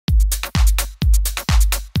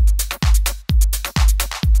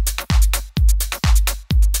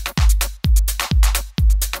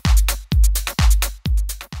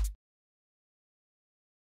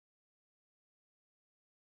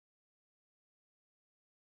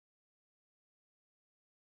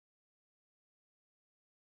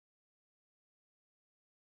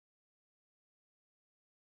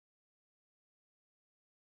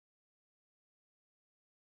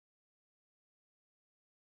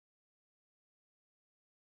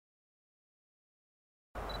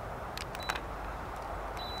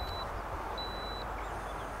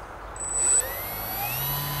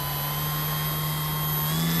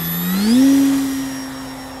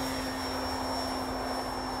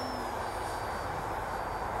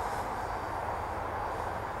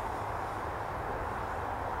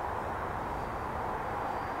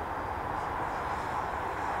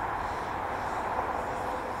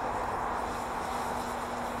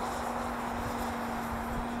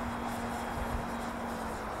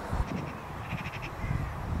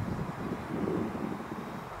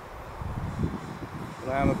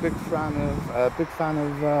I'm a big fan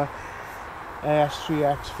of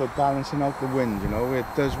AS3X for balancing out the wind. You know, it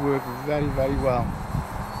does work very, very well.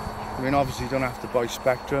 I mean, obviously you don't have to buy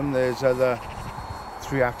Spectrum. There's other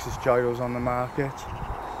 3-axis gyros on the market,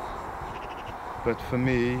 but for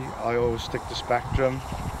me, I always stick to Spectrum.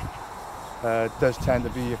 It does tend to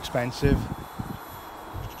be expensive.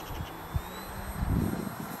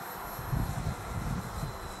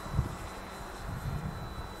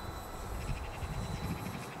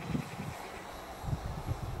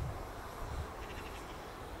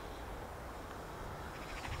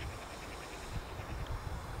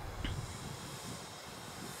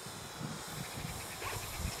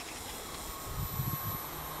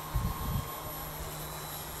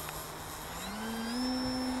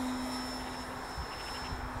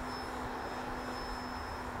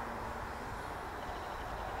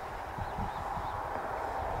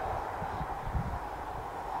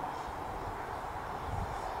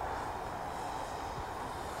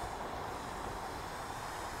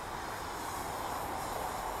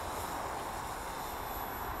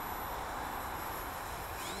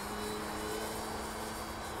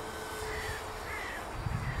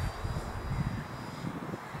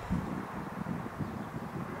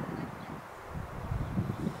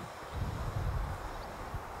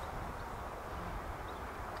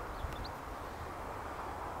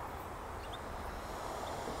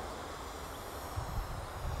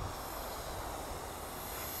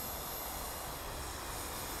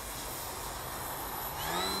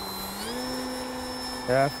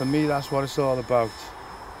 Yeah, for me that's what it's all about.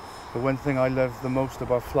 The one thing I love the most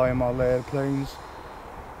about flying model airplanes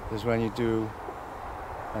is when you do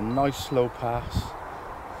a nice slow pass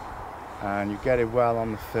and you get it well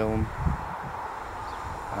on the film,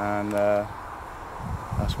 and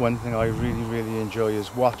that's one thing I really enjoy,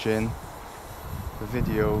 is watching the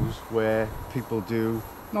videos where people do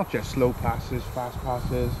not just slow passes, fast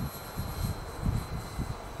passes.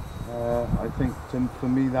 I think for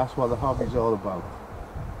me that's what the hobby's all about.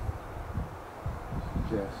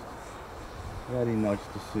 Just very nice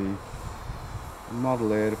to see a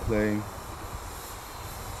model airplane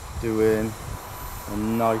doing a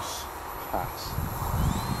nice pass.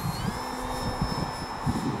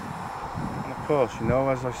 And of course, you know,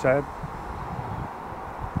 as I said,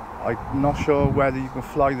 I'm not sure whether you can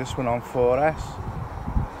fly this one on 4S.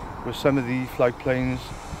 With some of the E-flite planes,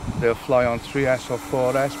 they'll fly on 3S or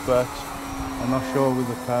 4S, but I'm not sure with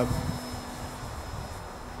the Cub.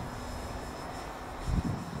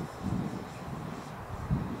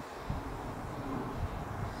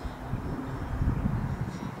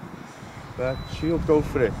 But she'll go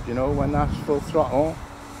for it, you know, when that's full throttle.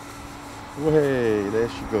 Way, there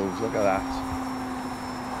she goes, look at that.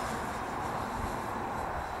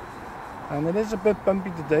 And it is a bit bumpy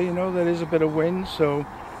today, you know, there is a bit of wind, so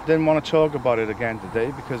didn't want to talk about it again today,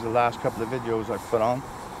 because the last couple of videos I've put on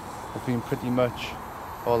have been pretty much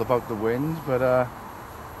all about the wind. But as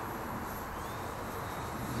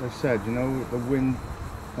I said, you know, the wind,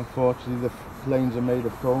 unfortunately the planes are made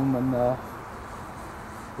of foam, and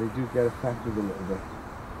they do get affected a little bit.